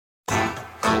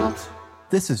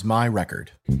This is my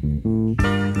record.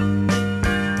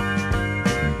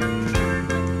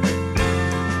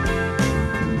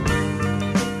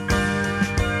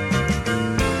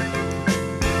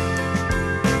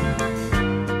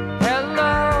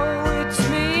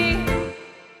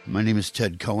 My name is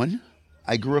Ted Cohen.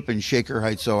 I grew up in Shaker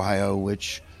Heights, Ohio,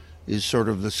 which is sort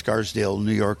of the Scarsdale,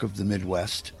 New York of the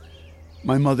Midwest.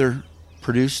 My mother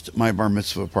produced my bar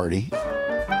mitzvah party,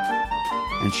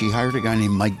 and she hired a guy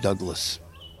named Mike Douglas,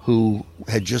 who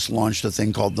had just launched a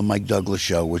thing called The Mike Douglas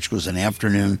Show, which was an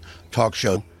afternoon talk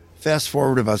show. Fast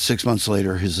forward about 6 months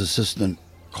later, his assistant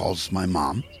calls my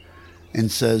mom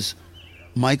and says,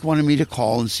 Mike wanted me to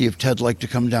call and see if Ted'd like to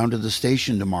come down to the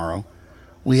station tomorrow.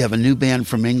 We have a new band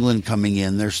from England coming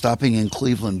in. They're stopping in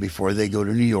Cleveland before they go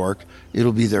to New York.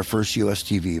 It'll be their first U.S.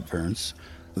 TV appearance.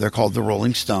 They're called the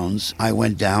Rolling Stones. I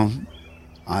went down.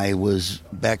 I was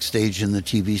backstage in the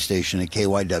TV station at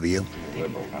KYW.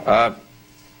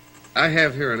 I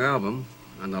have here an album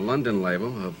on the London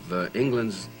label of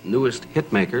England's newest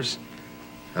hit makers.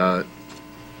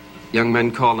 Young men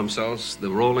call themselves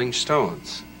the Rolling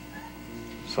Stones.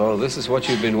 So this is what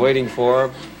you've been waiting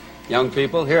for, young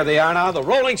people. Here they are now, the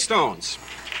Rolling Stones.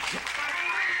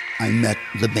 I met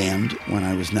the band when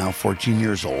I was now 14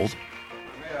 years old.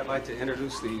 I'd like to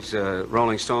introduce these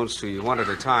Rolling Stones to you one at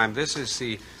a time. This is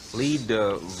the lead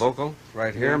vocal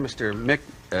right here, Mr. Mick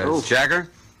Jagger.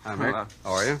 Hi, Mick.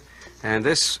 How are you? And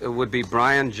this would be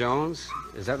Brian Jones.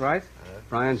 Is that right?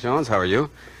 Brian Jones, how are you?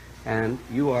 And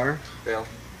you are? Bill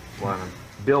Wyman.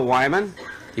 Bill Wyman.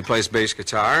 He plays bass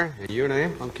guitar. And your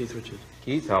name? I'm Keith Richard.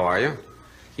 Keith, how are you?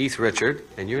 Keith Richard.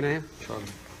 And your name? Charlie.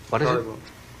 What is Charlie it? Walton.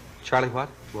 Charlie what?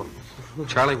 Walton.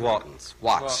 Charlie Waltons.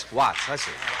 Watts. That's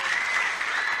it.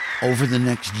 Over the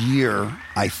next year,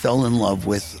 I fell in love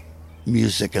with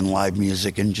music and live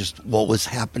music and just what was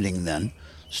happening then.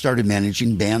 Started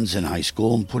managing bands in high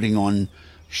school and putting on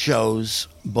shows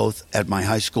both at my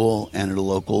high school and at a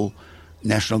local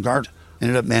National Guard.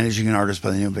 Ended up managing an artist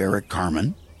by the name of Eric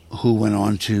Carmen, who went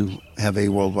on to have a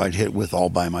worldwide hit with All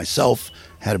By Myself,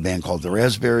 had a band called the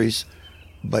Raspberries.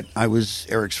 But I was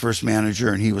Eric's first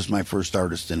manager and he was my first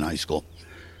artist in high school.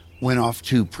 Went off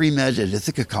to pre-med at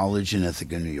Ithaca College in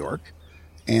Ithaca, New York,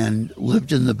 and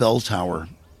lived in the bell tower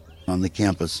on the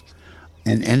campus,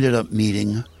 and ended up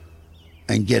meeting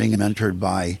and getting mentored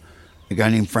by a guy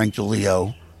named Frank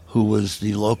DeLeo, who was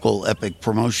the local Epic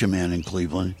promotion man in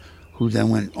Cleveland, who then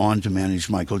went on to manage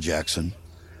Michael Jackson.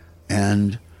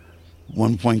 And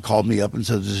one point called me up and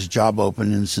said, there's a job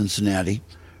open in Cincinnati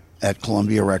at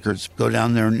Columbia Records. Go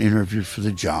down there and interview for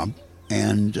the job.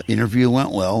 And the interview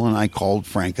went well, and I called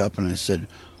Frank up and I said,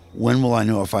 when will I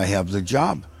know if I have the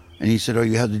job? And he said, oh,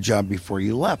 you had the job before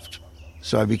you left.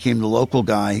 So I became the local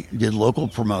guy, did local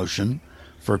promotion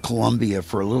for Columbia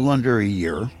for a little under a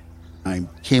year. I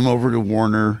came over to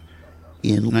Warner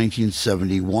in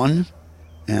 1971,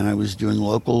 and I was doing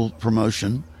local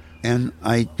promotion, and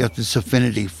I got this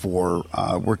affinity for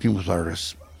working with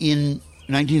artists. In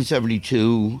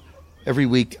 1972, every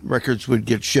week records would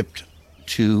get shipped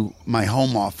to my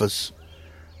home office,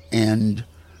 and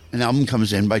an album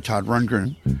comes in by Todd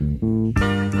Rundgren.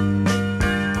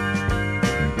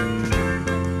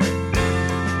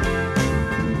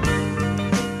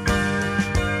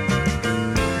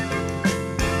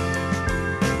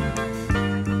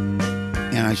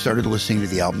 And I started listening to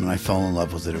the album and I fell in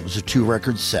love with it. It was a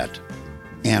 2-record set,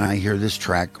 and I hear this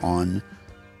track on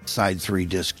side 3,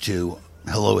 disc 2,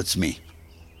 Hello, It's Me.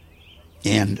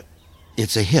 And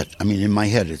it's a hit. I mean, in my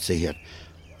head, it's a hit.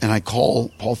 And I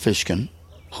call Paul Fishkin,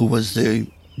 who was the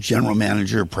general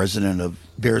manager, president of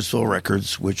Bearsville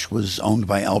Records, which was owned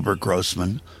by Albert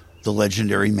Grossman, the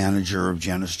legendary manager of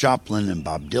Janis Joplin and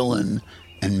Bob Dylan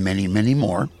and many, many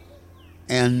more.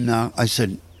 And I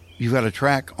said, you've got a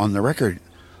track on the record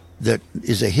that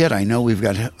is a hit. I know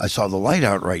I Saw the Light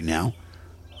Out right now,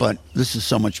 but this is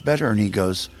so much better. And he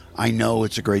goes, I know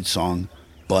it's a great song,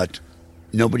 but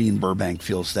nobody in Burbank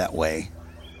feels that way.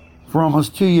 For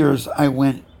almost 2 years, I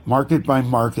went market by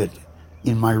market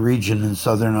in my region in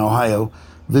southern Ohio,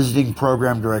 visiting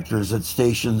program directors at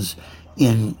stations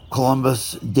in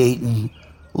Columbus, Dayton,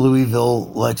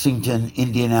 Louisville, Lexington,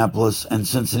 Indianapolis, and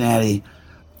Cincinnati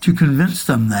to convince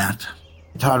them that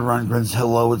Todd Rundgren's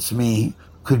Hello, It's Me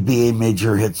could be a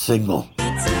major hit single.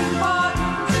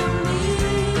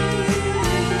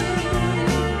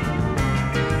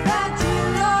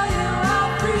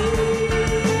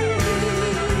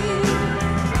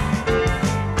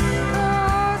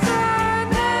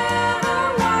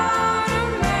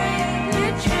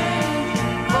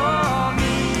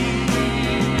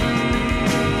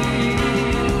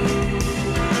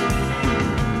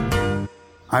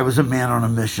 I was a man on a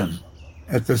mission.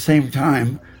 At the same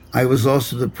time, I was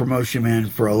also the promotion man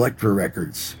for Elektra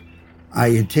Records. I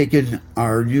had taken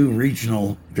our new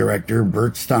regional director,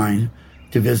 Bert Stein,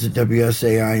 to visit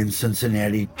WSAI in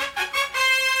Cincinnati. The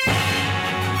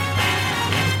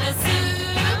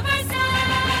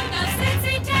superstar of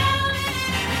Cincy Town,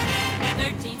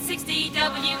 1360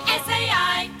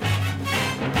 WSAI.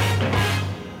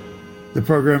 The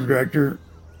program director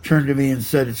turned to me and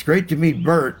said, "It's great to meet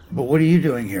Bert, but what are you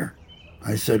doing here?"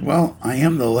 I said, "Well, I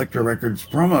am the Elektra Records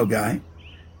promo guy."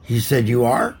 He said, "You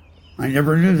are? I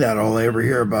never knew that. All I ever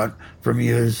hear about from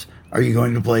you is, are you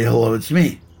going to play Hello, It's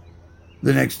Me?"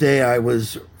 The next day, I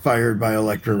was fired by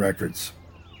Elektra Records.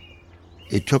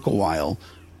 It took a while,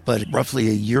 but roughly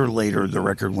a year later, the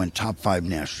record went top 5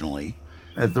 nationally.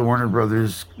 At the Warner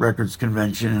Brothers Records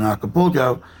Convention in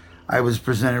Acapulco, I was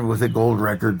presented with a gold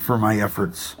record for my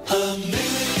efforts.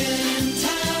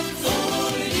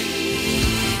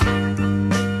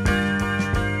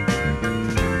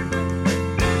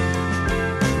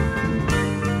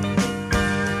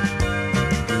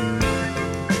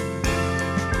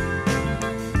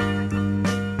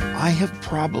 I have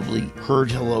probably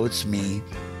heard Hello, It's Me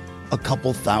a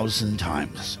couple thousand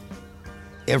times.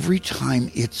 Every time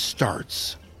it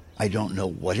starts, I don't know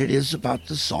what it is about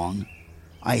the song.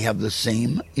 I have the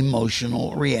same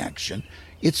emotional reaction.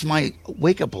 It's my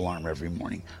wake-up alarm every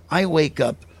morning. I wake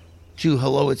up to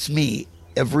Hello, It's Me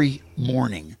every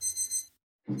morning.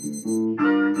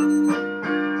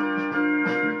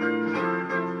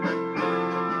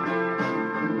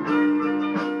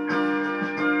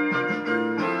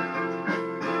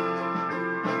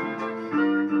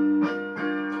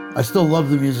 I still love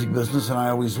the music business, and I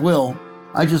always will.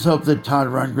 I just hope that Todd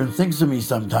Rundgren thinks of me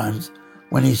sometimes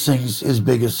when he sings his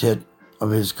biggest hit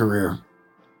of his career.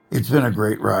 It's been a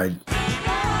great ride.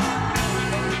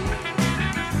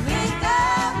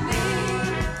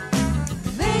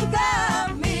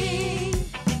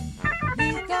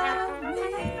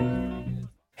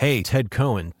 Hey, Ted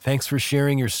Cohen, thanks for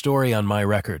sharing your story on My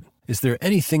Record. Is there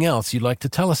anything else you'd like to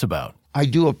tell us about? I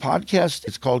do a podcast.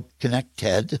 It's called Connect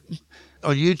Ted.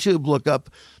 On YouTube, look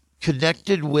up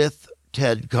Connected with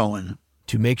Ted Cohen.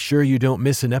 To make sure you don't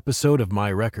miss an episode of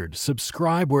My Record,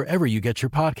 subscribe wherever you get your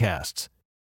podcasts.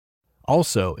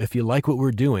 Also, if you like what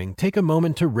we're doing, take a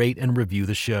moment to rate and review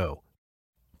the show.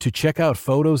 To check out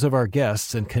photos of our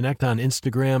guests and connect on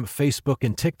Instagram, Facebook,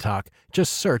 and TikTok,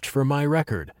 just search for My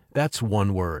Record. That's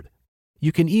one word.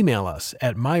 You can email us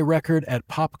at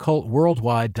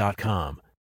myrecord@popcultworldwide.com.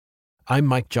 I'm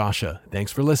Mike Joshua.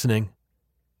 Thanks for listening.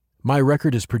 My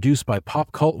Record is produced by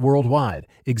Pop Cult Worldwide.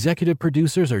 Executive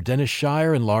producers are Dennis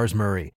Shire and Lars Murray.